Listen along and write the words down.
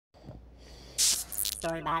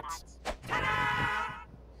StoryBots.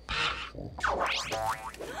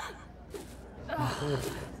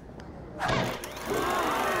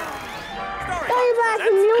 StoryBots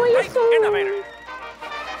Great Innovator.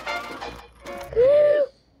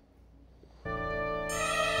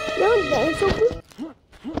 No, that's okay.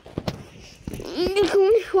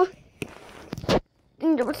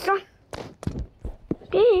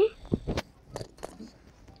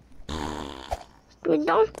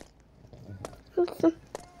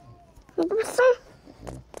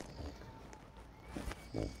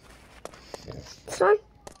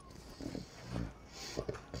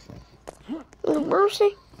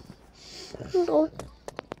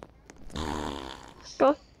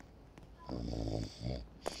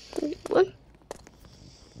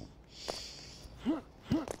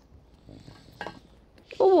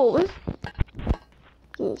 Oh,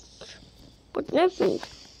 what that means?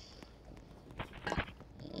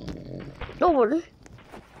 No,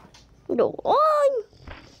 no on.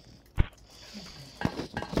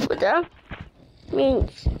 But that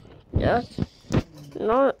means that's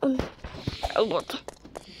not a lot.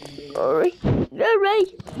 Alright,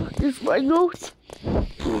 this is my nose.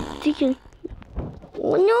 Chicken.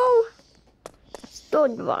 Oh no!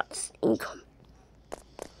 StoryBots income.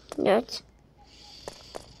 That's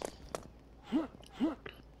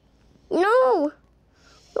no!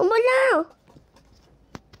 No more now!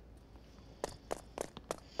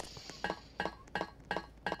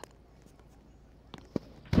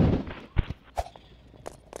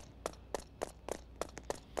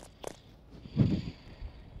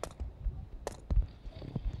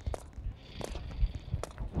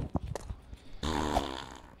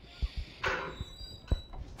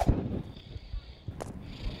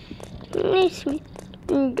 Nice me.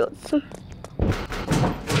 Got some.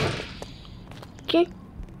 Okay.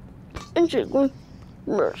 And chicken.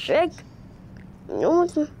 Milkshake. No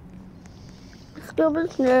one's. Let's go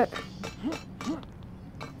with that.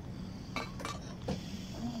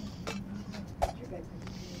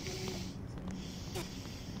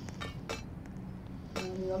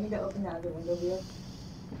 You want me to open the other window here?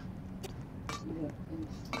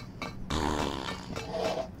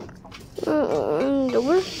 The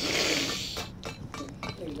worst.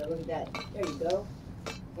 There you go, look at that. There you go.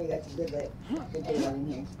 There you got some good data in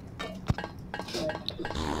here.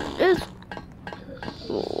 This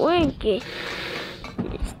wanky.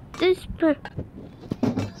 This per.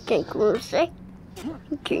 Can't go say.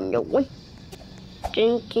 Okay, no one.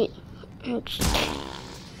 Drink it.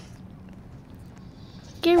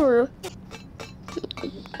 Get rid of.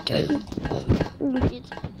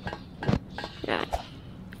 Yeah.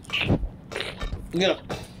 Yeah.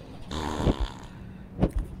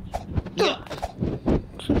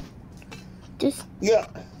 This. Yeah.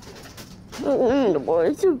 The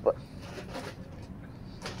boys.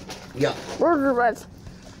 Yeah. Burger buns.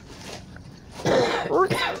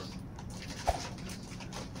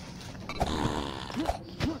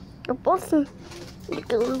 The Boston. The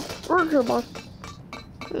burger bun.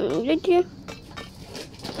 Did you?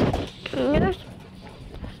 Yes.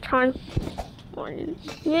 Time.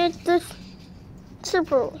 Yes, this.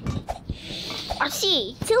 Super. I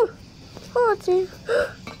see. Two. Oh, two.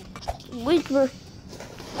 Wait for.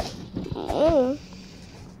 Oh.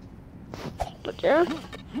 But there.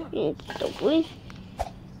 It's the way.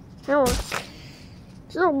 Now it's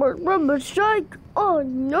so much rubber strike. Oh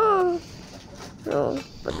no. No.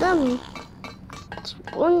 But then it's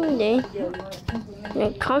one day.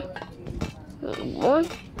 They come. One.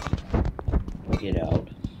 Get out.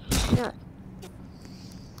 Yeah.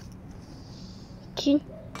 Key.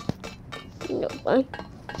 No way.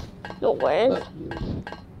 No way.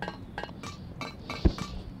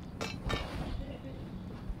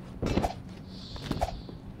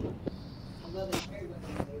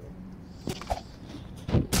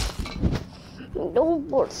 No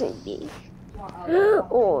boards in these.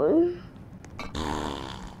 Or.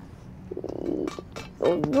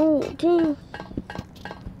 Oh no, team.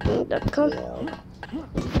 That comes.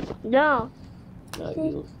 Yeah. Not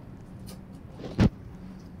you.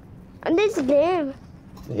 And this game.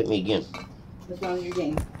 Hit me again. What's wrong with your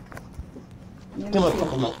game? Come on,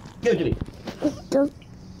 fuck him up. Give it to me. Don't.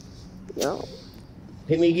 No.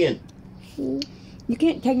 Hit me again. You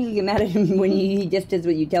can't technically get mad at him when he just does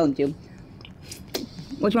what you tell him to.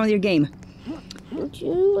 What's wrong with your game?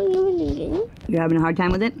 You're having a hard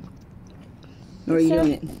time with it? Or are you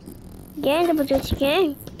doing it? Yeah, but it's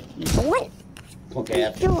game. What?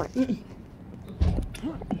 Okay. Doing?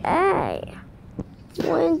 Hey.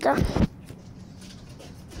 When the...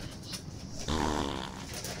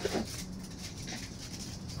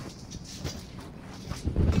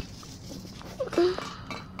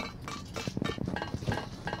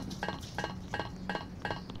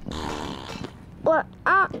 What?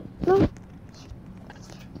 No.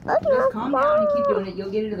 Just calm down and keep doing it.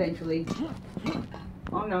 You'll get it eventually.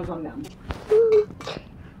 Calm down, calm down.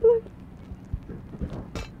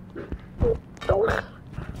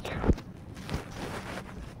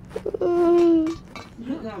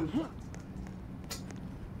 Sit down.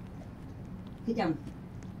 Sit down.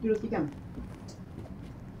 Sit down.